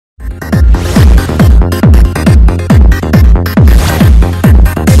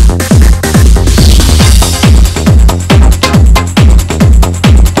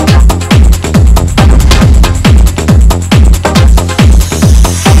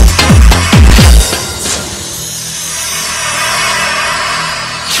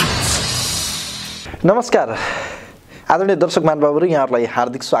नमस्कार आदरणीय दर्शक महानुभावहरु, यहाँहरुलाई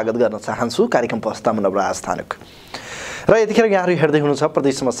हार्दिक स्वागत गर्न चाहन्छु कार्यक्रम प्रस्ताव नवराज थानुक। र यतिखेर यहाँहरु हेर्दै हुनुहुन्छ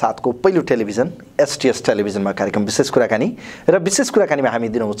प्रदेश नम्बर 7 को पहिलो टेलिभिजन एसटीएस टेलिभिजनमा कार्यक्रम विशेष कुराकानी। र विशेष कुराकानीमा हामी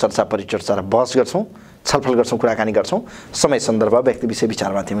दिनहुँ चर्चा परिचर्चा र बहस गर्छौं, छलफल गर्छौं, कुराकानी गर्छौं, समय सन्दर्भ व्यक्ति विषय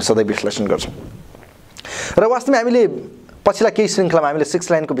विचारमाथि हामी सधैँ विश्लेषण गर्छौं। र वास्तवमा हामीले पछिल्ला केही श्रृंखलामा हामीले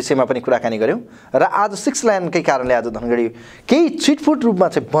 6 लाइनको विषयमा पनि कुराकानी गर्यौं र आज 6 लाइनकै कारणले आज धनगढी केही छिटफुट रूपमा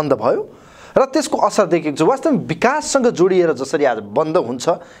चाहिँ बन्द भयो र त्यसको असर देखेको छ। वास्तवमा विकाससँग जोडिएर जसरी आज बन्द हुन्छ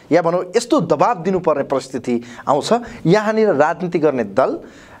या भनौं यस्तो दबाब दिनुपर्ने परिस्थिति आउँछ, यहाँनिर राजनीति गर्ने दल,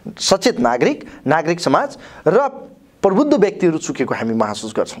 सचेत नागरिक समाज र प्रबुद्ध व्यक्तिहरू चुकेको हामी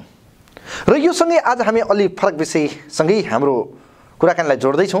महसुस गर्छौं। र यो सँगै आज हामी अलि फरक विषयसँगै हाम्रो कुराकानीलाई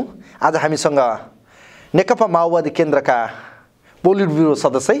जोड्दै छौं। आज हामीसँग नेकपा माओवादी केन्द्रका पोलिट ब्युरो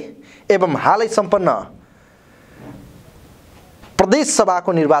सदस्य एवं हालै सम्पन्न प्रदेश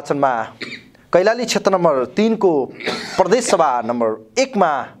सभाको निर्वाचनमा कैलाली क्षेत्र नम्बर 3 को प्रदेश सभा नम्बर 1 मा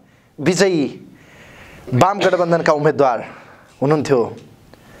विजयी वाम गठबन्धनका उम्मेदवार हुनुहुन्थ्यो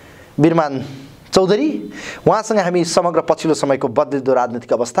बिरमान चौधरी। उहाँसँग हामी समग्र पछिल्लो समयको बदलिदो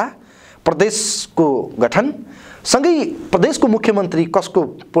राजनीतिक अवस्था, प्रदेशको गठन सँगै प्रदेशको मुख्यमन्त्री कसको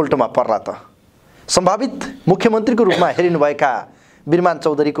पोल्टोमा पर्ला त, सम्भावित मुख्यमन्त्रीको रूपमा हेरिनुभएका बिरमान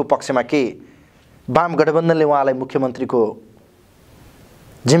चौधरीको पक्षमा के वाम गठबन्धनले उहाँलाई मुख्यमन्त्रीको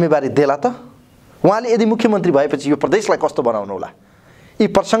जिम्मेवारी देला त, उहाँले यदि मुख्यमन्त्री भएपछि यो प्रदेशलाई कस्तो बनाउनु होला, यी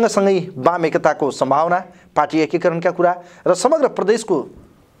प्रसङ्गसँगै वाम एकताको सम्भावना, पार्टी एकीकरणका कुरा र समग्र प्रदेशको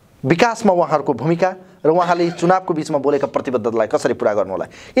विकासमा उहाँहरूको भूमिका र उहाँले चुनावको बीचमा बोलेका प्रतिबद्धतालाई कसरी पूरा गर्नु होला,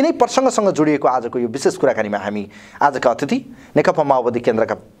 यिनै प्रसङ्गसँग जोडिएको आजको यो विशेष कुराकानीमा हामी आजका अतिथि नेकपा माओवादी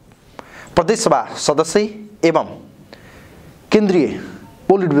केन्द्रका प्रदेश सभा सदस्य एवं केन्द्रीय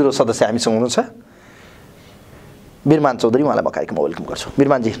पोलिट ब्युरो सदस्य हामीसँग हुनुहुन्छ बिरमान चौधरी। उहाँलाई म कार्यक्रममा वेलकम गर्छु।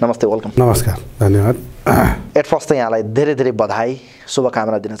 बिरमानजी नमस्ते, वेलकम। नमस्कार, धन्यवाद। एट फर्स्ट त यहाँलाई धेरै धेरै बधाई,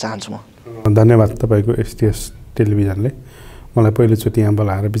 शुभकामना दिन चाहन्छु म। धन्यवाद तपाईको एसटीएस टेलिभिजनले मलाई पहिलोचोटि यहाँ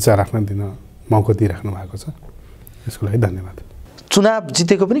बोलाएर विचार राख्न दिन मौका दिइराख्नु भएको छ, यसको लागि धन्यवाद। चुनाव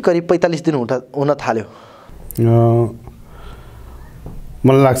जितेको पनि करिब 45 दिन हुन थाल्यो।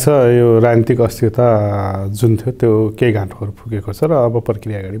 मलाई लाग्छ यो राजनीतिक अस्थिरता जुन थियो त्यो केही गाँठोहरू फुकेको छ र अब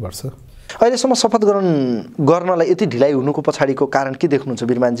प्रक्रिया अगाडि बढ्छ। अहिलेसम्म शपथ गर्नलाई यति ढिलाइ हुनुको पछाडिको कारण के देख्नुहुन्छ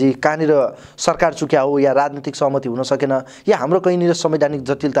बिरमानजी? कहाँनिर सरकार चुक्या हो या राजनीतिक सहमति हुन सकेन या हाम्रो कहीँनिर संवैधानिक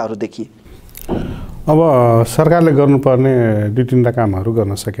जटिलताहरू देखिए? अब सरकारले गर्नुपर्ने 2-3 कामहरू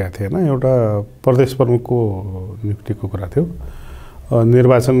गर्न सकेका थिएन। एउटा प्रदेश प्रमुखको नियुक्तिको कुरा थियो,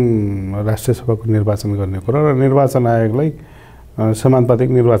 निर्वाचन राष्ट्रिय सभाको निर्वाचन गर्ने कुरा र निर्वाचन आयोगलाई समानुपातिक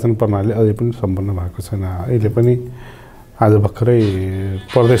निर्वाचन प्रणाली अझै पनि सम्पन्न भएको छैन। अहिले पनि आज भर्खरै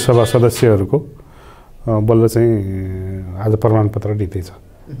प्रदेश सभा सदस्यहरूको बल्ल चाहिँ आज प्रमाणपत्र दिँदैछ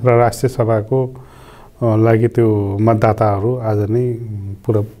र राष्ट्रिय सभाको लागि त्यो मतदाताहरू आज नै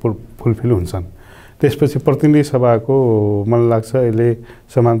पुरा फुलफिल हुन्छन्। त्यसपछि प्रतिनिधि सभाको मलाई लाग्छ अहिले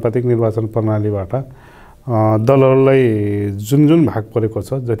समानुपातिक निर्वाचन प्रणालीबाट दलहरूलाई जुन भाग परेको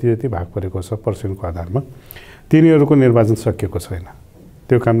छ, जति भाग परेको छ पर्सेन्टको आधारमा, तिनीहरूको निर्वाचन सकिएको छैन।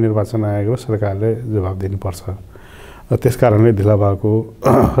 त्यो काम निर्वाचन आयोग र सरकारले जवाब दिनुपर्छ। त्यसकारणले ढिला भएको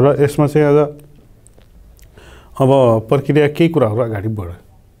र यसमा चाहिँ अब प्रक्रिया केही कुराहरू अगाडि बढ्यो।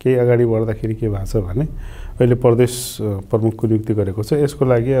 केही अगाडि बढ्दाखेरि के भएको छ भने अहिले प्रदेश प्रमुखको नियुक्ति गरेको छ, यसको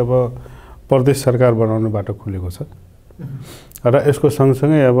लागि अब प्रदेश सरकार बनाउने बाटो खुलेको छ र यसको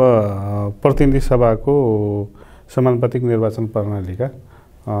सँगसँगै अब प्रतिनिधि सभाको समानुपातिक निर्वाचन प्रणालीका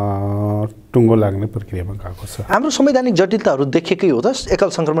टुङ्गो लाग्ने प्रक्रियामा गएको छ। हाम्रो संवैधानिक जटिलताहरू देखेकै हो त। एकल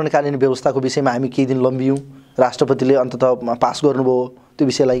सङ्क्रमणकालीन व्यवस्थाको विषयमा हामी केही दिन लम्बियौँ, राष्ट्रपतिले अन्ततः पास गर्नुभयो त्यो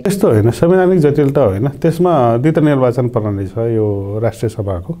विषयलाई। त्यस्तो होइन, संवैधानिक जटिलता होइन, त्यसमा द्वितीय निर्वाचन प्रणाली छ यो राष्ट्रिय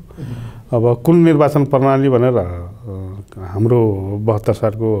सभाको। अब कुन निर्वाचन प्रणाली भनेर हाम्रो 72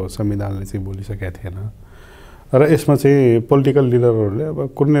 सालको संविधानले चाहिँ बोलिसकेका थिएन र यसमा चाहिँ पोलिटिकल लिडरहरूले अब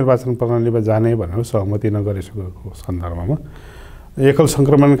कुन निर्वाचन प्रणालीमा जाने भनेर सहमति नगरेको सन्दर्भमा एकल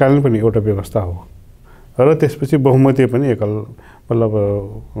सङ्क्रमणकालीन पनि एउटा व्यवस्था हो र त्यसपछि बहुमतीय पनि एकल मतलब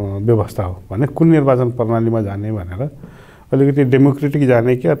व्यवस्था हो भने कुन निर्वाचन प्रणालीमा जाने भनेर अलिकति डेमोक्रेटिक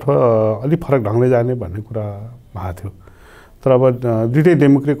जाने कि अथवा अलि फरक ढङ्गले जाने भन्ने कुरा भएको थियो। तर अब दुईटै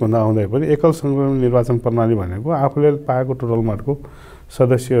डेमोक्रेटिक हुँदै पनि एकल सङ्क्रमण निर्वाचन प्रणाली भनेको आफूले पाएको टोटल मतको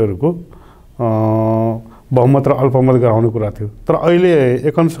सदस्यहरूको बहुमत र अल्पमत गराउने कुरा थियो। तर अहिले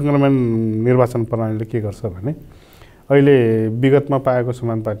एकल सङ्क्रमण निर्वाचन प्रणालीले के गर्छ भने अहिले विगतमा पाएको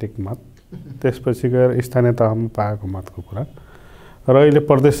समानुपातिक मत, त्यसपछि गएर स्थानीय तहमा पाएको मतको कुरा र अहिले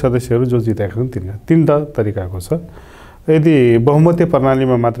प्रदेश सदस्यहरू जो जितेका छन् तिनवटा तरिकाको छ। यदि बहुमतीय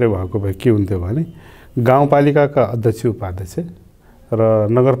प्रणालीमा मात्रै भएको भए के हुन्थ्यो भने गाउँपालिकाका अध्यक्ष उपाध्यक्ष र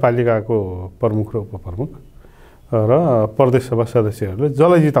नगरपालिकाको प्रमुख र उपप्रमुख र प्रदेश सभा सदस्यहरूले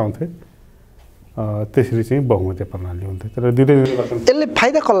जसलाई जिताउँथे त्यसरी चाहिँ बहुमतीय प्रणाली हुन्थ्यो। तर दुईटै निर्वाचन यसले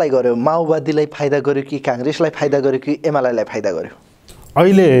फाइदा कसलाई गर्यो? माओवादीलाई फाइदा गर्यो कि काङ्ग्रेसलाई फाइदा गर्यो कि एमालेलाई फाइदा गर्यो?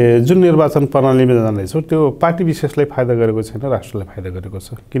 अहिले जुन निर्वाचन प्रणालीमा जाँदैछौँ त्यो पार्टी विशेषलाई फाइदा गरेको छैन, राष्ट्रलाई फाइदा गरेको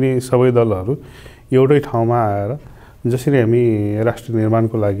छ। किन सबै दलहरू एउटै ठाउँमा आएर जसरी हामी राष्ट्र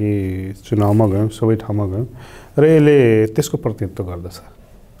निर्माणको लागि चुनावमा गयौँ, सबै ठाउँमा गयौँ र यसले त्यसको प्रतिनिधित्व गर्दछ।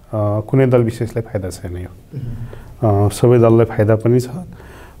 कुनै दल विशेषलाई फाइदा छैन, यो सबै दललाई फाइदा पनि छ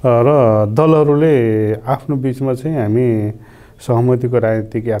र दलहरूले आफ्नो बिचमा चाहिँ हामी सहमतिको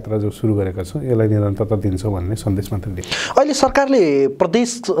राजनीतिक यात्रा जो सुरु गरेका छौँ यसलाई निरन्तरता दिन्छौँ भन्ने सन्देश मात्र दिन्छ। अहिले सरकारले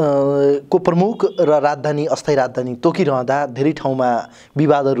प्रदेशको प्रमुख र राजधानी अस्थायी राजधानी तोकिरहँदा धेरै ठाउँमा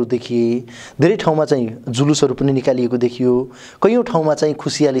विवादहरू देखिए, धेरै ठाउँमा चाहिँ जुलुसहरू पनि निकालिएको देखियो, कयौँ ठाउँमा चाहिँ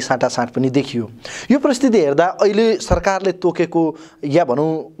खुसियाली साटासाट पनि देखियो। यो परिस्थिति हेर्दा अहिले सरकारले तोकेको या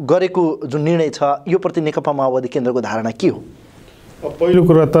भनौँ गरेको जुन निर्णय छ यो प्रति नेकपा माओवादी केन्द्रको धारणा के हो? पहिलो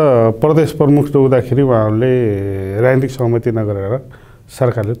कुरा त प्रदेश प्रमुख हुँदाखेरि उहाँहरूले राजनीतिक सहमति नगरेर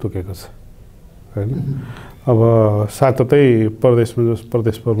सरकारले तोकेको छ हैन। अब साथसाथै प्रदेशमा जो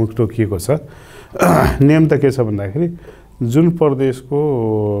प्रदेश प्रमुख तोकिएको छ नियम त के छ भन्दाखेरि जुन प्रदेशको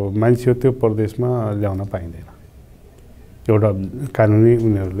मान्छे हो त्यो प्रदेशमा ल्याउन पाइँदैन। एउटा कानुनी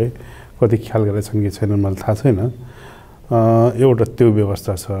उनीहरूले कति ख्याल गरेका छन् कि छैनन् मलाई थाहा छैन, एउटा त्यो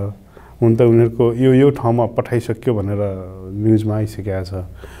व्यवस्था छ। हुन त उनीहरूको यो ठाउँमा पठाइसक्यो भनेर न्युजमा आइसकेको छ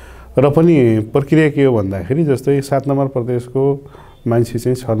र पनि प्रक्रिया के हो भन्दाखेरि जस्तै 7 नम्बर प्रदेशको मान्छे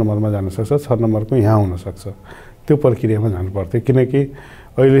चाहिँ 6 नम्बरमा जान सक्छ, 6 नम्बरको यहाँ हुनसक्छ, त्यो प्रक्रियामा जानु पर्थ्यो। किनकि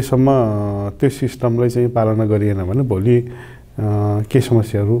अहिलेसम्म त्यो सिस्टमलाई चाहिँ पालना गरिएन भने भोलि के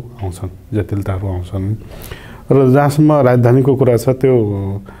समस्याहरू आउँछन्, जटिलताहरू आउँछन्। र जहाँसम्म राजधानीको कुरा छ त्यो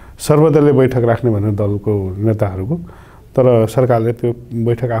सर्वदलीय बैठक राख्ने भनेर दलको नेताहरूको, तर सरकारले त्यो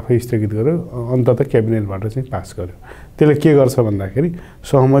बैठक आफै स्थगित गर्यो, अन्ततः क्याबिनेटबाट चाहिँ पास गर्यो। त्यसले के गर्छ भन्दाखेरि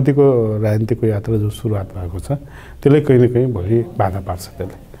सहमतिको राजनीतिको यात्रा जो सुरुवात भएको छ त्यसले कहीँ न कहीँ भोलि बाधा पार्छ,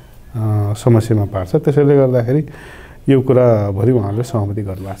 त्यसले समस्यामा पार्छ। त्यसैले गर्दाखेरि यो कुरा भरि उहाँहरूले सहमति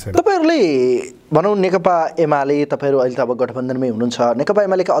गर्नुभएको छैन। तपाईँहरूले भनौँ नेकपा एमाले, तपाईँहरू अहिले त अब गठबन्धनमै हुनुहुन्छ, नेकपा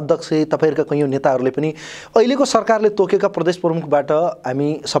एमालेका अध्यक्ष तपाईँहरूका कयौँ नेताहरूले पनि अहिलेको सरकारले तोकेका प्रदेश प्रमुखबाट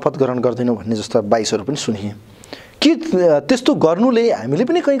हामी शपथ ग्रहण गर्दैनौँ भन्ने जस्ता बाइसहरू पनि सुनिए। के त्यस्तो गर्नुले हामीले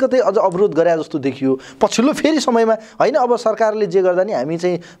पनि कहीँ कतै अझ अवरोध गरे जस्तो देखियो? पछिल्लो फेरि समयमा होइन अब सरकारले जे गर्दा नि हामी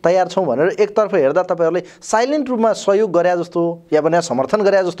चाहिँ तयार छौँ भनेर एकतर्फ हेर्दा तपाईँहरूले साइलेन्ट रूपमा सहयोग गरे जस्तो या भने समर्थन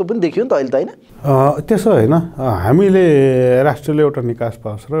गरे जस्तो पनि देखियो नि त अहिले त, होइन? त्यसो होइन, हामीले राष्ट्रले एउटा निकास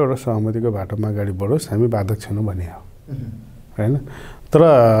पाओस् र एउटा सहमतिको बाटोमा अगाडि बढोस्, हामी बाधक छैनौँ भने हो होइन। तर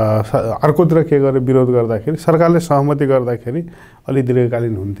अर्कोतिर के गरे विरोध गर्दाखेरि सरकारले सहमति गर्दाखेरि अलि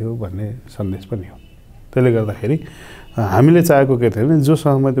दीर्घकालीन हुन्थ्यो भन्ने सन्देश पनि हो। त्यसले गर्दाखेरि हामीले चाहेको के थियो भने जो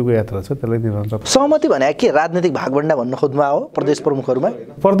सहमतिको यात्रा छ त्यसलाई निरन्तर। सहमति भने के राजनीतिक भागभण्डा भन्न खोज्नुमा हो? प्रदेश प्रमुखहरूमा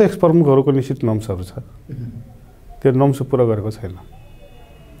प्रदेश प्रमुखहरूको निश्चित नम्सहरू छ, त्यो नम्स पुरा गरेको छैन।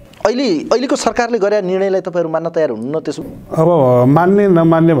 अहिलेको सरकारले गरे निर्णयलाई तपाईँहरू मान्न तयार हुनुहुन्न? त्यसो अब मान्ने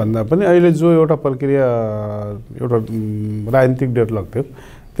नमान्ने भन्दा पनि अहिले जो एउटा प्रक्रिया एउटा राजनीतिक डेडलक थियो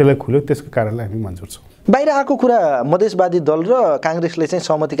त्यसलाई खुल्यो, त्यसको कारणले हामी मन्जुर छौँ। बाहिर आएको कुरा मधेसवादी दल र काङ्ग्रेसले चाहिँ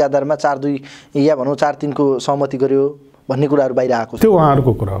सहमतिका आधारमा 4-2 या भनौँ 4-3 को सहमति गर्यो भन्ने कुराहरू बाहिर आएको छ। त्यो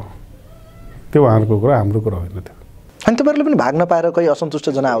उहाँहरूको कुरा हो, त्यो उहाँहरूको कुरा, हाम्रो कुरा होइन त्यो। अनि तपाईँहरूले पनि भाग नपाएर कहीँ असन्तुष्ट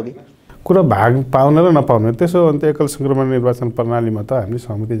जनाओ कि? कुरा भाग पाउने र नपाउने त्यसो अन्त एकल सङ्क्रमण निर्वाचन प्रणालीमा त हामीले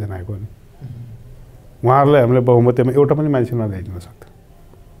सहमति जनाएको नि। उहाँहरूलाई हामीले बहुमतीमा एउटा पनि मान्छे नल्याइदिन सक्थ्यो,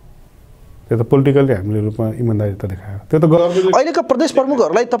 त्यो त पोलिटिकली हामीले रूपमा इमान्दारिता देखायो। त्यो त अहिलेका प्रदेश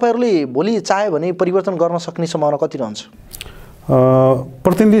प्रमुखहरूलाई तपाईँहरूले भोलि चाह्यो भने परिवर्तन गर्न सक्ने सम्भावना कति रहन्छ?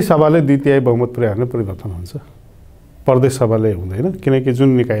 प्रतिनिधि सभाले 2/3 बहुमत पुर्यायो भने परिवर्तन हुन्छ, प्रदेश सभाले हुँदैन, किनकि जुन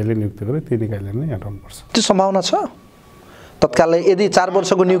निकायले नियुक्ति गर्यो त्यो निकायले नै हटाउनुपर्छ। त्यो सम्भावना छ तत्कालै? यदि 4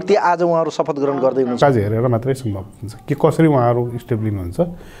 वर्षको नियुक्ति आज उहाँहरू शपथ ग्रहण गर्दै हुनुहुन्छ, आज हेरेर मात्रै सम्भव हुन्छ कि कसरी उहाँहरू स्टेप लिनुहुन्छ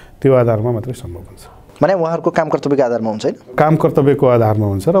त्यो आधारमा मात्रै सम्भव हुन्छ। भने उहाँहरूको काम कर्तव्यको आधारमा हुन्छ होइन? काम कर्तव्यको आधारमा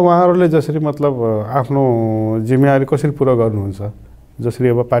हुन्छ र उहाँहरूले जसरी मतलब आफ्नो जिम्मेवारी कसरी पुरा गर्नुहुन्छ, जसरी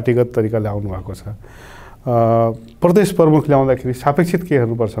अब पार्टीगत तरिकाले आउनुभएको छ। प्रदेश प्रमुख ल्याउँदाखेरि सापेक्षित के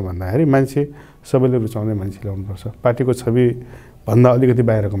हेर्नुपर्छ भन्दाखेरि मान्छे सबैले रुचाउने मान्छे ल्याउनुपर्छ, पार्टीको छविभन्दा अलिकति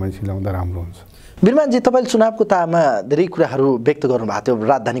बाहिरको मान्छे ल्याउँदा राम्रो हुन्छ। बिरमानजी, तपाईँले चुनावको तामा धेरै कुराहरू व्यक्त गर्नुभएको थियो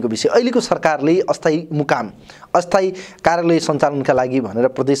राजधानीको विषय। अहिलेको सरकारले अस्थायी मुकाम, अस्थायी कार्यालय सञ्चालनका लागि भनेर,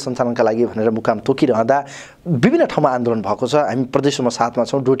 प्रदेश सञ्चालनका लागि भनेर मुकाम तोकिरहँदा विभिन्न ठाउँमा आन्दोलन भएको छ। हामी प्रदेशमा 7मा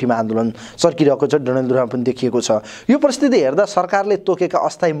छौँ, डोटीमा आन्दोलन चर्किरहेको छ, डडेलधुरामा पनि देखिएको छ। यो परिस्थिति हेर्दा सरकारले तोकेका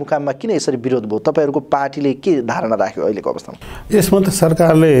अस्थायी मुकाममा किन यसरी विरोध भयो? तपाईँहरूको पार्टीले के धारणा राख्यो अहिलेको अवस्थामा? यसमा त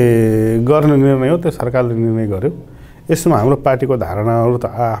सरकारले गर्ने निर्णय हो, त्यो सरकारले निर्णय गर्यो। यसमा हाम्रो पार्टीको धारणाहरू त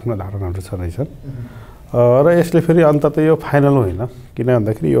आफ्ना धारणाहरू छँदैछन् र यसले फेरि अन्तत यो फाइनल होइन किन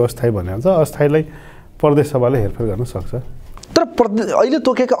भन्दाखेरि यो अस्थायी भनेको छ अस्थायीलाई प्रदेश सभाले हेरफेर गर्न सक्छ तर अहिले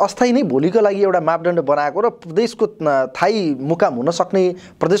तोकेका अस्थायी नै भोलिको लागि एउटा मापदण्ड बनाएको र प्रदेशको थाई मुकाम हुन सक्ने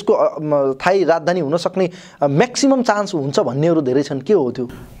प्रदेशको थाई राजधानी हुन सक्ने म्याक्सिमम चान्स हुन्छ भन्नेहरू धेरै छन् के हो त्यो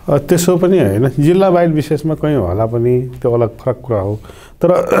त्यसो पनि होइन जिल्ला वाइड विशेषमा कहीँ होला पनि त्यो अलग फरक कुरा हो तर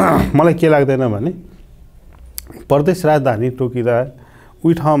मलाई के लाग्दैन भने प्रदेश राजधानी तोकिँदा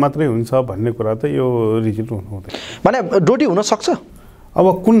उही ठाउँ मात्रै हुन्छ भन्ने कुरा त यो रिजिट हुनु हुँदैन भने डोटी हुन सक्छ अब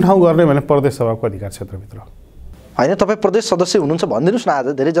कुन ठाउँ गर्ने भने प्रदेश सभाको अधिकार क्षेत्रभित्र होइन तपाईँ प्रदेश सदस्य हुनुहुन्छ भनिदिनुहोस् न आज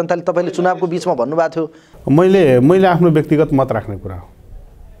धेरै जनताले तपाईँले चुनावको बिचमा भन्नुभएको थियो मैले आफ्नो व्यक्तिगत मत राख्ने कुरा हो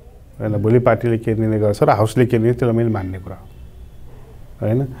होइन भोलि पार्टीले के निर्णय गर्छ र हाउसले के निर्णय त्यसलाई मैले मान्ने कुरा हो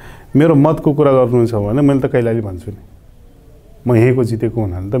होइन मेरो मतको कुरा गर्नुहुन्छ भने मैले त कैलाली भन्छु नि म यहीँको जितेको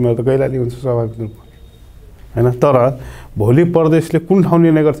हुनाले त मेरो त कैलाली हुन्छ स्वाभाविक रूपमा होइन तर भोलि प्रदेशले कुन ठाउँ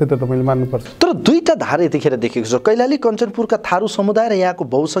निर्णय गर्छ त्यो त मैले मान्नुपर्छ तर दुईटा धार यतिखेर देखेको छ कैलाली कञ्चनपुरका थारू समुदाय र यहाँको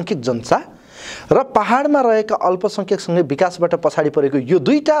बहुसङ्ख्यक जनता र पहाडमा रहेका अल्पसङ्ख्यकसँगै विकासबाट पछाडि परेको यो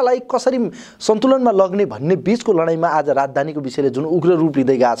दुईटालाई कसरी सन्तुलनमा लग्ने भन्ने बिचको लडाइँमा आज राजधानीको विषयले जुन उग्र रूप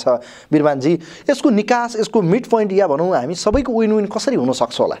लिँदै गएको छ बिरमानजी यसको निकास यसको मिड पोइन्ट या भनौँ हामी सबैको विन विन कसरी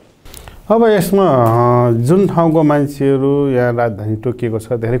हुनसक्छ होला अब यसमा जुन ठाउँको मान्छेहरू यहाँ राजधानी तोकिएको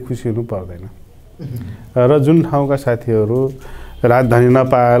छ धेरै खुसी हुनु पर्दैन र जुन ठाउँका साथीहरू राजधानी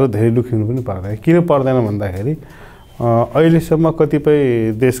नपाएर धेरै दुखी हुनु पनि पर्दैन किन पर्दैन भन्दाखेरि अहिलेसम्म कतिपय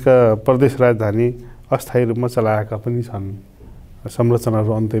देशका प्रदेश राजधानी अस्थायी रूपमा चलाएका पनि छन्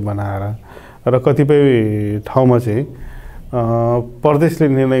संरचनाहरू अन्तै बनाएर र कतिपय ठाउँमा चाहिँ प्रदेशले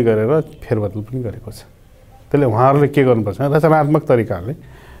निर्णय गरेर फेरबदल पनि गरेको छ त्यसले उहाँहरूले के गर्नुपर्छ रचनात्मक तरिकाले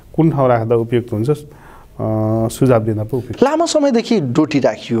कुन ठाउँ राख्दा उपयुक्त हुन्छ सुझाव दिँदा पो उपयुक्त लामो समयदेखि डोटी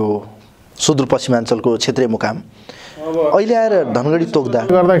राखियो सुदूरपश्चिमाञ्चलको क्षेत्रीय मुकाम अहिले आएर धनगढी तोक्दा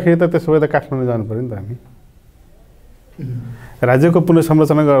गर्दाखेरि त त्यसो भए त काठमाडौँ जानु पऱ्यो नि त हामी राज्यको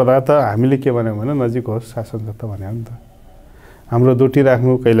पुनर्संरचना गर्दा त हामीले के भन्यौँ भने नजिक होस् शासन सत्ता भन्यो नि त हाम्रो डोटी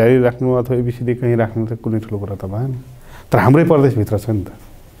राख्नु कैलाली राख्नु अथवा एबिसिडी कहीँ राख्नु त कुनै ठुलो कुरा त भएन तर हाम्रै प्रदेशभित्र छ नि त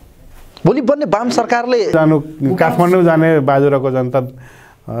भोलि बन्ने वाम सरकारले जानु काठमाडौँ जाने बाजुराको जनता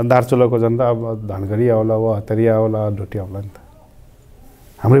दार्चुलाको जनता अब धनगढी आउला वा हतरी आउला डोटी आउला नि त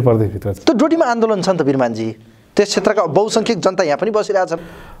हाम्रै प्रदेशभित्र छ त्यो डोटीमा आन्दोलन छ नि त बिरमानजी त्यस क्षेत्रका बहुसङ्ख्यक जनता यहाँ पनि बसिरहेछन्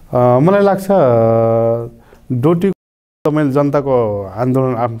मलाई लाग्छ डोटी मैले जनताको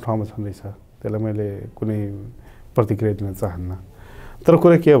आन्दोलन आफ्नो ठाउँमा छँदैछ त्यसलाई मैले कुनै प्रतिक्रिया दिन चाहन्न तर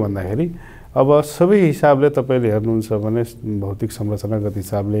कुरा के हो भन्दाखेरि अब सबै हिसाबले तपाईँले हेर्नुहुन्छ भने भौतिक संरचनागत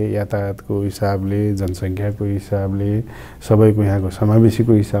हिसाबले यातायातको हिसाबले जनसङ्ख्याको हिसाबले सबैको यहाँको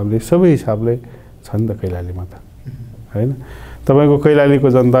समावेशीको हिसाबले सबै हिसाबले छ नि त कैलालीमा त होइन तपाईँको कैलालीको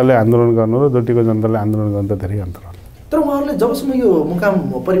जनताले आन्दोलन गर्नु र डोटीको जनताले आन्दोलन गर्नु त धेरै अन्तर हो तर उहाँहरूले जबसम्म यो मुकाम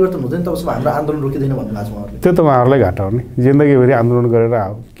परिवर्तन हुँदैन तबसम्म हाम्रो आन्दोलन रोकिँदैन भन्नुभएको छ उहाँहरूले त्यो त उहाँहरूलाई घाटा हो नि जिन्दगीभरि आन्दोलन गरेर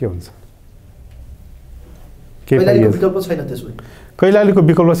के हुन्छ विकल्प छैन त्यसो कैलालीको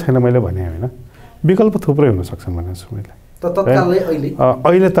विकल्प छैन मैले भने होइन विकल्प थुप्रै हुनसक्छन् भनेको छु मैले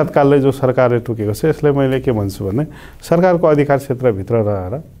अहिले तत्कालले जो सरकारले तोकेको छ यसलाई मैले के भन्छु भने सरकारको अधिकार क्षेत्रभित्र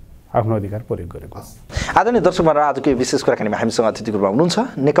रहेर आफ्नो अधिकार प्रयोग गरेको आदरणीय दर्शकहरू आजको यो विशेष कुराकानीमा हामीसँग अतिथिको रूपमा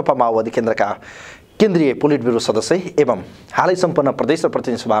हुनुहुन्छ नेकपा माओवादी केन्द्रका केन्द्रीय पोलिट ब्युरो सदस्य एवं हालै सम्पन्न प्रदेश र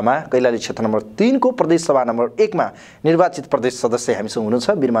प्रतिनिधि सभामा कैलाली क्षेत्र नम्बर 3 को प्रदेश सभा नम्बर 1 मा निर्वाचित प्रदेश सदस्य हामीसँग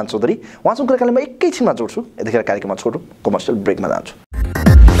हुनुहुन्छ बिरमान चौधरी उहाँसँग कुराकानीमा एकैछिनमा जोड्छु यतिखेर कार्यक्रममा छोटो कमर्सियल ब्रेकमा जान्छु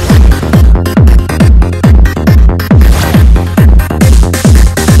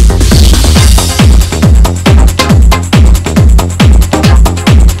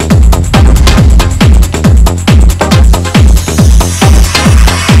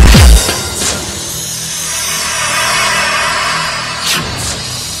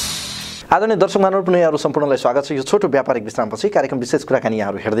आदरणीय दर्शक महानुभाव पुनः यहाँहरू सम्पूर्णलाई स्वागत छ यो छोटो व्यापारिक विश्रामपछि कार्यक्रम विशेष कुराकानी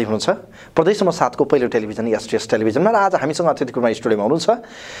यहाँहरू हेर्दै हुनुहुन्छ प्रदेश नम्बर 7 को पहिलो टेलिभिजन एसटीएस टेलिभिजनमा र आज हामीसँग अतिथिको रूपमा स्टुडियोमा हुनुहुन्छ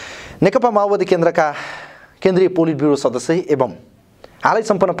नेकपा माओवादी केन्द्रका केन्द्रीय पोलिट ब्युरो सदस्य एवं हालै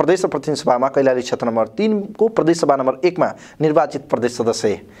सम्पन्न प्रदेश र प्रतिनिधि सभामा कैलाली क्षेत्र नम्बर 3 को प्रदेश सभा नम्बर 1 मा निर्वाचित प्रदेश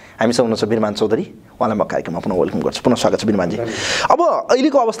सदस्य हामीसँग हुनुहुन्छ बिरमान चौधरी उहाँलाई म कार्यक्रममा पुनः वेलकम गर्छु पुनः स्वागत छ बिरमानजी अब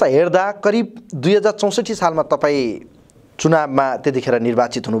अहिलेको अवस्था हेर्दा करिब 2064 सालमा तपाईँ चुनावमा त्यतिखेर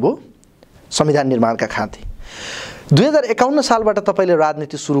निर्वाचित हुनुभयो संविधान निर्माणका खाँती 2051 सालबाट तपाईँले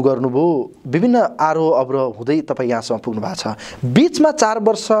राजनीति सुरु गर्नुभयो विभिन्न आरोह अवरोह हुँदै तपाईँ यहाँसम्म पुग्नु भएको छ बिचमा 4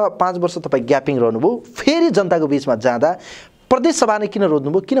 वर्ष 5 वर्ष तपाईँ ग्यापिङ रहनुभयो फेरि जनताको बिचमा जाँदा प्रदेश सभा नै किन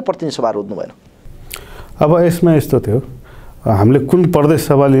रोज्नुभयो किन प्रतिनिधि सभा रोज्नु भएन अब यसमा यस्तो थियो हामीले कुन प्रदेश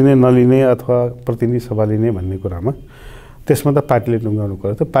सभा लिने नलिने अथवा प्रतिनिधि सभा लिने भन्ने कुरामा त्यसमा त पार्टीले टुङ्गाउनु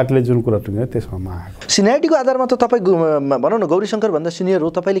पर्यो त पार्टीले जुन कुरा टुङ्ग्यो त्यसमा म आएको सिनियरिटीको आधारमा त तपाईँ भनौँ न गौरीशङ्कर भन्दा सिनियर हो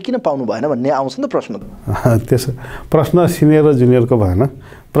तपाईँले किन पाउनु भएन भन्ने आउँछ नि त प्रश्न त्यस प्रश्न सिनियर र जुनियरको भएन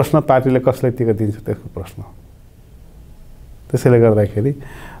प्रश्न पार्टीले कसलाई टिका दिन्छ त्यसको प्रश्न हो त्यसैले गर्दाखेरि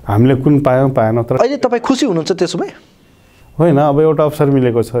हामीले कुन पायौँ पाएन तर अहिले तपाईँ खुसी हुनुहुन्छ त्यसो भए होइन अब एउटा अवसर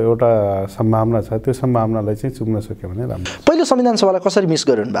मिलेको छ एउटा सम्भावना छ त्यो सम्भावनालाई चाहिँ चुक्न सक्यो भने राम्रो पहिलो संविधान सभालाई कसरी मिस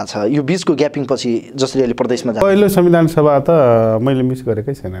गरिरहनु भएको छ यो बिचको ग्यापिङ पछि जसरी अहिले प्रदेशमा पहिलो संविधान सभा त मैले मिस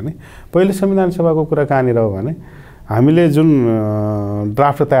गरेकै छैन नि पहिलो संविधान सभाको कुरा कहाँनिर हो भने हामीले जुन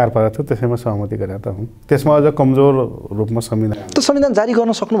ड्राफ्ट तयार पारेको थियो त्यसैमा सहमति गरेका त हौँ त्यसमा अझ कमजोर रूपमा संविधान त संविधान जारी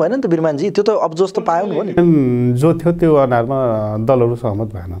गर्न सक्नु भएन नि त बिरमानजी त्यो त अब जस्तो पायो नि जो थियो त्यो आधारमा दलहरू सहमत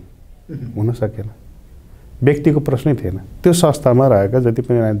भएनन् हुन सकेन व्यक्तिको प्रश्नै थिएन त्यो संस्थामा रहेका जति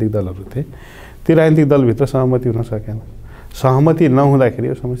पनि राजनीतिक दलहरू थिए ती राजनीतिक दलभित्र सहमति हुन सकेन सहमति नहुँदाखेरि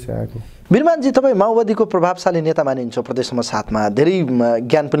यो समस्या आएको बिरमानजी तपाईँ माओवादीको प्रभावशाली नेता मानिन्छ प्रदेशमा साथमा धेरै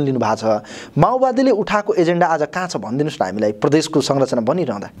ज्ञान पनि लिनु भएको छ माओवादीले उठाएको एजेन्डा आज कहाँ छ भनिदिनुहोस् न हामीलाई प्रदेशको संरचना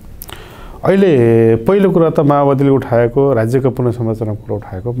बनिरहँदा अहिले पहिलो कुरा त माओवादीले उठाएको राज्यको पुनर्संरचना कुरा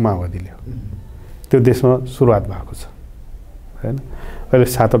उठाएको माओवादीले हो त्यो देशमा सुरुवात भएको छ हैन अहिले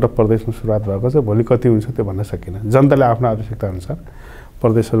 7वटा प्रदेशमा सुरुवात भएको छ भोलि कति हुन्छ त्यो भन्न सकिन्न जनताले आफ्नो आवश्यकता अनुसार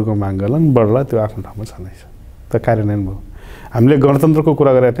प्रदेशहरूको माग गर्लान् बढ्ला त्यो आफ्नो ठाउँमा छँदैछ त कार्यान्वयन भयो हामीले गणतन्त्रको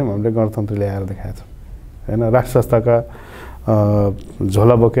कुरा गरेका थियौँ हामीले गणतन्त्र ल्याएर देखाएका छौँ हैन राष्ट्र संस्थाका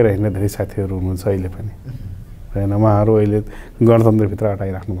झोला बोकेर हिँड्ने धेरै साथीहरू हुनुहुन्छ अहिले पनि हैन उहाँहरू अहिले गणतन्त्रभित्र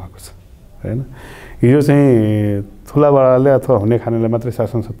अटाइराख्नु भएको छ हैन यो चाहिँ ठुलाबडाले अथवा हुने खानेले मात्रै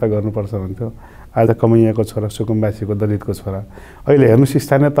शासन सत्ता गर्नुपर्छ भन्थ्यो आज कमैयाको छोरा सुकुम्बासीको दलितको छोरा अहिले हेर्नुहोस्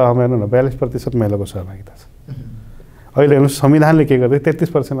स्थानीय तहमा हेर्नु न 42% महिलाको सहभागिता छ अहिले हेर्नुहोस् संविधानले के गर्दै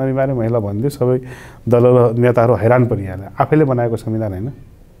 33% अनिवार्य महिला भनिदियो सबै दल र नेताहरू हैरान परिहाल्यो आफैले बनाएको संविधान होइन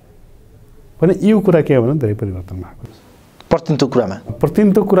भने यो कुरा के हो भने धेरै परिवर्तन भएको छ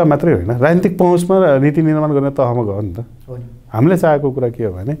प्रतिनिधित्वको कुरा मात्रै होइन राजनीतिक पहुँचमा नीति निर्माण गर्ने तहमा गयो नि त हामीले चाहेको कुरा के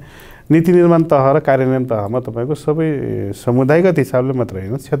हो भने नीति निर्माण तह र कार्यान्वयन तहमा तपाईँको सबै समुदायगत हिसाबले मात्र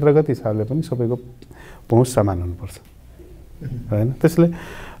होइन क्षेत्रगत हिसाबले पनि सबैको पहुँच समान हुनुपर्छ होइन त्यसले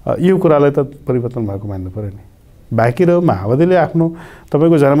यो कुरालाई त परिवर्तन भएको मान्नु पर्यो नि बाँकी रह्यो माओवादीले आफ्नो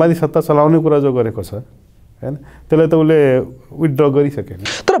तपाईँको जनवादी सत्ता चलाउने कुरा जो गरेको छ हैन त्यसलाई त उसले विथड्र गरिसकेन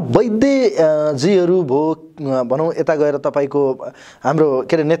तर वैद्यजीहरू भो भनौँ यता गएर तपाईँको हाम्रो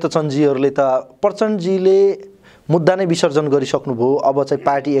के अरे नेतचन्दजीहरूले त प्रचण्डजीले मुद्दा नै विसर्जन गरिसक्नुभयो अब चाहिँ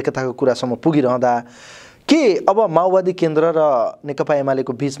पार्टी एकताको कुरासम्म पुगिरहँदा के अब माओवादी केन्द्र र नेकपा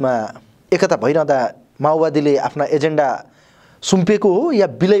एमालेको बिचमा एकता भइरहँदा माओवादीले आफ्ना एजेन्डा सुम्पेको हो या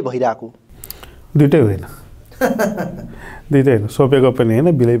बिलै भइरहेको दुइटै होइन दुइटै होइन सोपेको पनि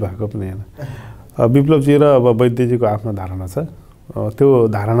होइन बिलै भएको पनि होइन विप्लवजी र अब वैद्यजीको आफ्नो धारणा छ त्यो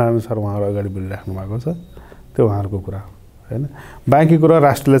धारणा अनुसार उहाँहरू अगाडि बढिराख्नु भएको छ त्यो उहाँहरूको कुरा हो होइन बाँकी कुरा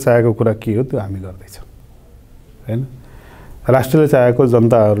राष्ट्रले चाहेको कुरा के हो त्यो हामी गर्दैछौँ हैन राष्ट्रले चाहेको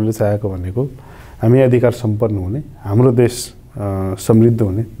जनताहरूले चाहेको भनेको हामी अधिकार सम्पन्न हुने हाम्रो देश समृद्ध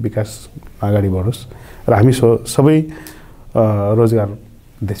हुने विकास अगाडि बढोस् र हामी सबै रोजगार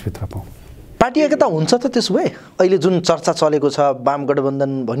देशभित्र पाऊँ पार्टी एकता हुन्छ त त्यसो भए अहिले जुन चर्चा चलेको छ वाम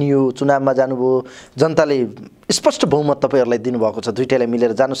गठबन्धन भनियो चुनावमा जानुभयो जनताले स्पष्ट बहुमत तपाईँहरूलाई दिनुभएको छ दुईटैलाई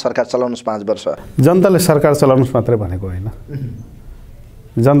मिलेर जानु सरकार चलाउनुहोस् 5 वर्ष जनताले सरकार चलाउनुहोस् मात्रै भनेको होइन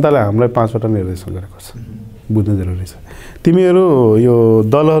जनताले हामीलाई 5 वटा निर्देशन गरेको छ बुझ्नु जरुरी छ तिमीहरू यो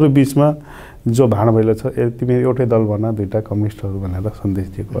दलहरू बीचमा जो भाँडभैलो छ तिमीहरू एउटै दल बना दुईटा कम्युनिस्टहरू भनेर सन्देश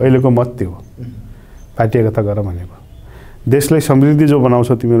दिएको अहिलेको मत त्यो हो पार्टी एकता गर भनेको देशलाई समृद्धि जो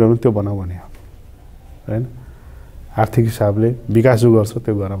बनाउँछ तिमीहरू त्यो बनाऊ भने हो हैन आर्थिक हिसाबले विकास जो गर्छ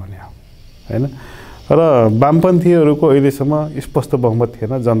त्यो गर भने हो हैन र वामपन्थीहरूको अहिलेसम्म स्पष्ट बहुमत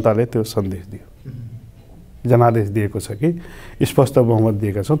थिएन जनताले त्यो सन्देश दियो जनादेश दिएको छ कि स्पष्ट बहुमत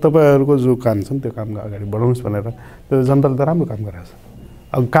दिएका छौँ तपाईँहरूको जो काम छन् त्यो काम अगाडि बढाउनुहोस् भनेर त्यो जनताले त राम्रो काम गरेको छ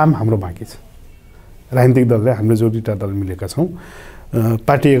अब काम हाम्रो बाँकी छ राजनीतिक दलले हामीले जो दुईटा दल मिलेका छौँ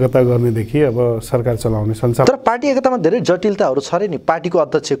पार्टी एकता गर्नेदेखि अब सरकार चलाउने संसार तर पार्टी एकतामा धेरै जटिलताहरू छ रे नि पार्टीको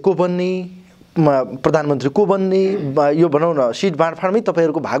अध्यक्ष को बन्ने प्रधानमन्त्री को बन्ने यो भनौँ न सिट बाँडफाँडमै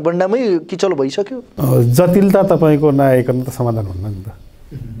तपाईँहरूको भागभण्डामै किचलो भइसक्यो जटिलता तपाईँको नआइकन त समाधान हुन्न नि त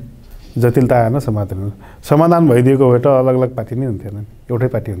जटिलता आएन समाधान भइदिएको भए त अलग अलग पार्टी नै हुन्थेन एउटै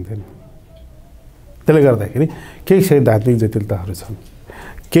पार्टी हुन्थ्यो नि त्यसले गर्दाखेरि केही सैद्धान्तिक जटिलताहरू छन्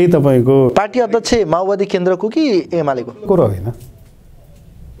केही तपाईँको पार्टी अध्यक्ष माओवादी केन्द्रको कि एमालेको कुरो होइन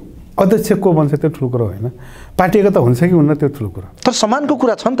अध्यक्ष को बन्छ त्यो ठुलो कुरो होइन पार्टी एकता हुन्छ कि हुन्न त्यो ठुलो कुरो तर समानको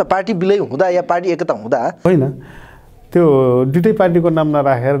कुरा छ नि त पार्टी विलय हुँदा या पार्टी एकता हुँदा होइन त्यो दुईटै पार्टीको नाम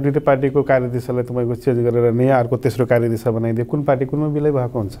नराखेर दुईटै पार्टीको कार्यदिशालाई तपाईँको चेन्ज गरेर नयाँ अर्को तेस्रो कार्यदिशा बनाइदिए कुन पार्टी कुनमा विलय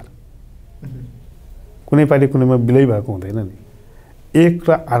भएको हुन्छ कुनै पार्टी कुनैमा विलय भएको हुँदैन नि। एक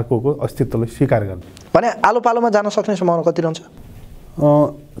र अर्कोको अस्तित्वलाई स्वीकार गर्ने भने आलो पालोमा जान सक्ने सम्भावना कति रहन्छ?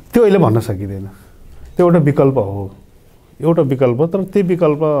 त्यो अहिले भन्न सकिँदैन। त्यो एउटा विकल्प हो, एउटा विकल्प, तर त्यो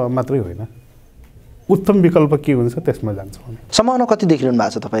विकल्प मात्रै होइन, उत्तम विकल्प के हुन्छ त्यसमा जान्छौँ हामी। सम्भावना कति देखिरहनु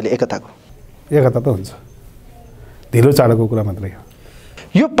भएको छ तपाईँले एकताको? एकता त हुन्छ, ढिलो चाँडोको कुरा मात्रै हो।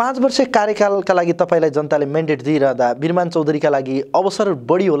 यो 5 वर्ष कार्यकालका लागि तपाईँलाई जनताले म्यान्डेट दिइरहँदा बिरमान चौधरीका लागि अवसर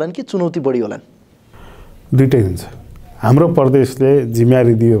बढी होलान् कि चुनौती बढी होलान्? दुइटै हुन्छ। हाम्रो प्रदेशले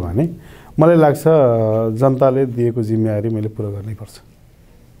जिम्मेवारी दियो भने मलाई लाग्छ जनताले दिएको जिम्मेवारी मैले पुरा गर्नैपर्छ,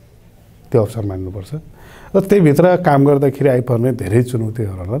 त्यो अवसर मान्नुपर्छ। र त्यहीभित्र काम गर्दाखेरि आइपर्ने धेरै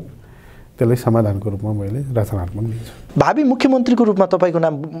चुनौतीहरू होलान्, त्यसलाई समाधानको रूपमा मैले रचनात्मक लिन्छु। भावी मुख्यमन्त्रीको रूपमा तपाईँको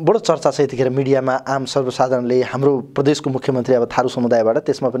नाम बडो चर्चा छ यतिखेर मिडियामा, आम सर्वसाधारणले। हाम्रो प्रदेशको मुख्यमन्त्री अब थारू समुदायबाट,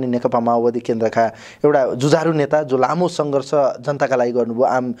 त्यसमा पनि नेकपा माओवादी केन्द्रका एउटा जुझारु नेता जो लामो सङ्घर्ष जनताका लागि गर्नुभयो,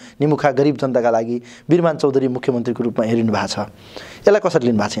 आम निमुखा गरिब जनताका लागि बिरमान चौधरी मुख्यमन्त्रीको रूपमा हेरिनु भएको छ। यसलाई कसरी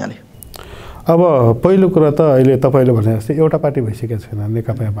लिनु भएको छ यहाँले? अब पहिलो कुरा त अहिले तपाईँले भने जस्तै एउटा पार्टी भइसकेको छैन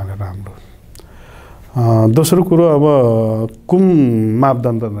नेकपा एमाले र हाम्रो। दोस्रो कुरो अब कुन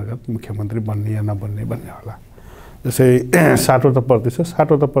मापदण्ड अन्तर्गत मुख्यमन्त्री बन्ने या नबन्ने भन्ने होला। जस्तै 60वटा प्रदेश छ,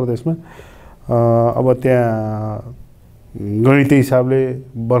 60वटा प्रदेशमा अब त्यहाँ गणितीय हिसाबले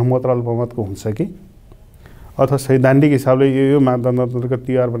बहुमत र अल्पमतको हुन्छ कि अथवा सैद्धान्तिक हिसाबले यो मापदण्ड अन्तर्गत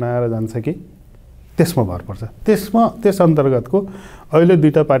तिहार बनाएर जान्छ कि त्यसमा भर पर्छ। त्यस अन्तर्गतको अहिले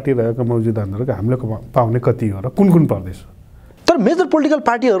दुईवटा पार्टी रहेको मौजुदा अन्तर्गत हामीले पाउने कति हो र कुन कुन प्रदेश हो। तर मेजर पोलिटिकल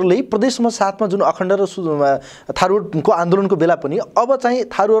पार्टीहरूले प्रदेशमा 7मा जुन अखण्ड र थारूको आन्दोलनको बेला पनि अब चाहिँ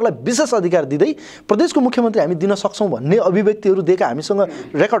थारूहरूलाई विशेष अधिकार दिँदै प्रदेशको मुख्यमन्त्री हामी दिन सक्छौँ भन्ने अभिव्यक्तिहरू दिएका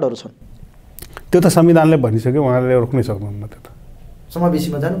हामीसँग रेकर्डहरू छन्। त्यो त संविधानले भनिसक्यो, उहाँहरूले रोक्नै सक्नुहुन्न। त्यो त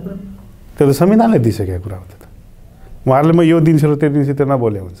समावेशीमा जानु पर्यो, त्यो त संविधानले दिइसकेको कुरा हो। त्यो त उहाँहरूले म यो दिन्छु र त्यो दिन्छु त्यो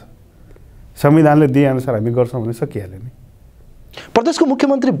नबोले हुन्छ। संविधानले दिएअनुसार हामी गर्छौँ भने सकिहाल्यो नि। प्रदेशको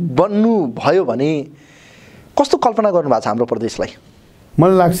मुख्यमन्त्री बन्नु भयो भने कस्तो कल्पना गर्नुभएको छ हाम्रो प्रदेशलाई?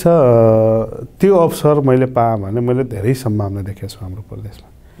 मलाई लाग्छ त्यो अवसर मैले पाएँ भने मैले धेरै सम्भावना देखेको छु हाम्रो प्रदेशमा।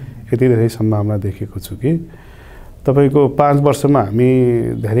 यति धेरै सम्भावना देखेको छु कि तपाईँको 5 वर्षमा हामी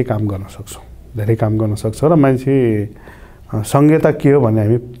धेरै काम गर्न सक्छौँ, धेरै काम गर्न सक्छौँ र मान्छे संहिता के हो भन्ने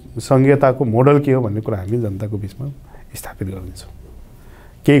हामी संहिताको मोडल के हो भन्ने कुरा हामी जनताको बिचमा स्थापित गरिदिन्छौँ।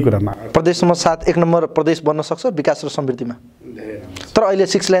 केही कुरामा प्रदेशमा 7 1 नम्बर प्रदेश बन्न सक्छ विकास र समृद्धिमा। तर अहिले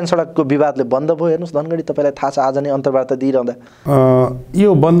 6 लेन सडकको विवादले बन्द भयो। हेर्नुहोस् धनगढी, तपाईँलाई थाहा छ, आज नै अन्तर्वार्ता दिइरहँदा यो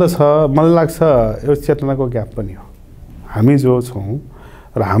बन्द छ। मलाई लाग्छ यो चेतनाको ग्याप पनि हो। हामी जो छौँ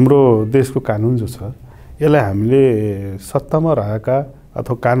र हाम्रो देशको कानुन जो छ यसलाई हामीले सत्तामा रहेका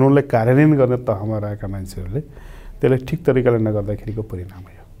अथवा कानुनलाई कार्यान्वयन गर्ने तहमा रहेका मान्छेहरूले त्यसलाई ठिक तरिकाले नगर्दाखेरिको परिणाम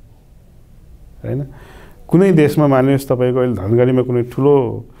हो, होइन? कुनै देशमा मानिनुहोस् तपाईँको अहिले धनगढीमा कुनै ठुलो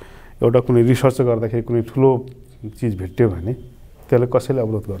एउटा कुनै रिसर्च गर्दाखेरि कुनै ठुलो चिज भेट्यो भने त्यसलाई कसैले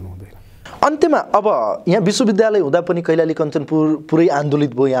अवरोध गर्नु हुँदैन। अन्त्यमा अब यहाँ विश्वविद्यालय हुँदा पनि कैलाली कञ्चनपुर पुरै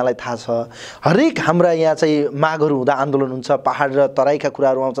आन्दोलित भयो, यहाँलाई थाहा छ। हरेक हाम्रा यहाँ चाहिँ मागहरू हुँदा आन्दोलन हुन्छ। पहाड र तराईका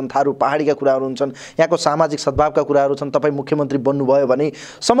कुराहरू आउँछन्, थारू पहाडीका कुराहरू हुन्छन्, यहाँको सामाजिक सद्भावका कुराहरू छन्। तपाईँ मुख्यमन्त्री बन्नुभयो भने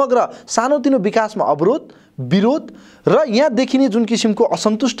समग्र सानोतिनो विकासमा अवरोध, विरोध र यहाँ देखिने जुन किसिमको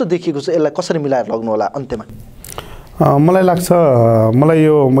असन्तुष्ट देखिएको छ यसलाई कसरी मिलाएर लग्नु होला अन्त्यमा? मलाई लाग्छ, मलाई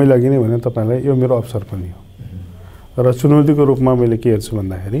यो मैले अघि नै भने तपाईँलाई यो मेरो अवसर पनि हो र चुनौतीको रूपमा मैले के हेर्छु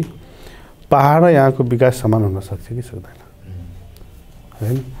भन्दाखेरि पहाड र यहाँको विकास समान हुन सक्छ कि सक्दैन,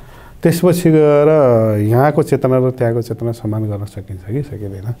 होइन? त्यसपछि गएर यहाँको चेतना र त्यहाँको चेतना समान गर्न सकिन्छ कि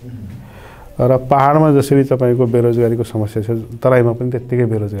सकिँदैन। र पहाडमा जसरी तपाईँको बेरोजगारीको समस्या छ, तराईमा पनि त्यत्तिकै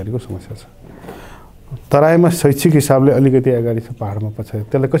बेरोजगारीको समस्या छ। तराईमा शैक्षिक हिसाबले अलिकति अगाडि छ, पहाडमा पछाडि।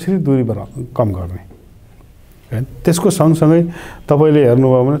 त्यसलाई कसरी दूरी कम गर्ने, होइन? त्यसको सँगसँगै तपाईँले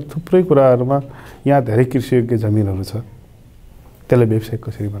हेर्नुभयो भने थुप्रै कुराहरूमा यहाँ धेरै कृषियोग्य जमिनहरू छ, त्यसलाई व्यवसायिक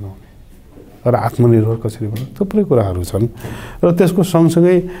कसरी बनाउने र आत्मनिर्भर कसरी बनाउने, थुप्रै कुराहरू छन्। र त्यसको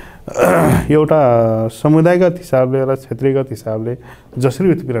सँगसँगै एउटा समुदायगत हिसाबले र क्षेत्रीयगत हिसाबले जसरी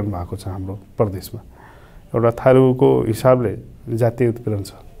उत्पीडन भएको छ हाम्रो प्रदेशमा, एउटा थारूको हिसाबले जातीय उत्पीडन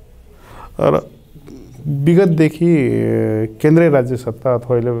छ र विगतदेखि केन्द्रीय राज्य सत्ता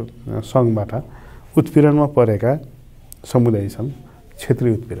अथवा अहिले सङ्घबाट उत्पीडनमा परेका समुदाय छन्,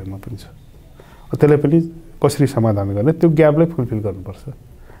 क्षेत्रीय उत्पीडनमा पनि छ। त्यसलाई पनि कसरी समाधान गर्ने, त्यो ग्यापलाई फुलफिल गर्नुपर्छ।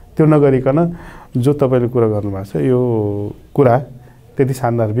 त्यो नगरिकन जो तपाईँले कुरा गर्नुभएको छ यो कुरा त्यति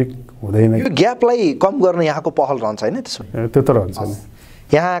सान्दर्भिक हुँदैन। यो ग्यापलाई कम गर्ने यहाँको पहल रहन्छ, होइन? त्यसो त्यो त रहन्छ नि।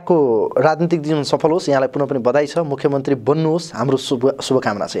 यहाँको राजनीतिक जीवन सफल होस्, यहाँलाई पुनः पनि बधाई छ। मुख्यमन्त्री बन्नुहोस्, हाम्रो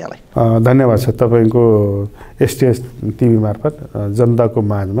शुभकामना छ यहाँलाई। धन्यवाद छ तपाईँको एसटिएस टिभी मार्फत जनताको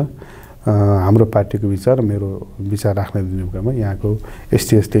माझमा हाम्रो पार्टीको विचार, मेरो विचार राख्न दिनुकोमा यहाँको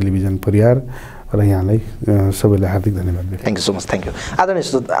एसटिएस टेलिभिजन परिवार र यहाँलाई सबैलाई हार्दिक धन्यवाद व्यक्त thank you so much thank you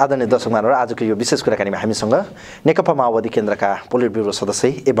आदरणीय दर्शक महानुभाव आजको यो विशेष कुराकानीमा हामीसँग नेकपा माओवादी केन्द्रका पोलिट ब्युरो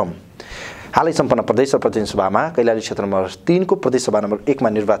सदस्य एवं हालै सम्पन्न प्रदेश र प्रतिनिधि सभामा कैलाली क्षेत्र नम्बर 3 को प्रदेश सभा नम्बर 1 मा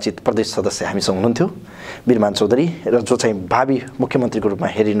निर्वाचित प्रदेश सदस्य हामीसँग हुनुहुन्थ्यो बिरमान चौधरी र जो चाहिँ भावी मुख्यमन्त्रीको रूपमा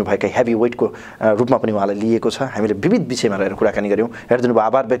हेरिनुभएका हेभी वेटको रूपमा पनि उहाँलाई लिएको छ। हामीले विविध विषयमा रहेर कुराकानी गऱ्यौँ। हेरिदिनु भयो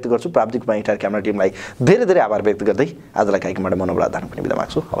आभार व्यक्त गर्छु। प्राविधिक रूपमा इन्टायर क्यामेरा टिमलाई धेरै धेरै आभार व्यक्त गर्दै आजलाई कार्यक्रमबाट मनोबल धारण पनि बिदा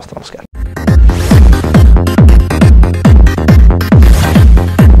माग्छु। हवस् नमस्कार।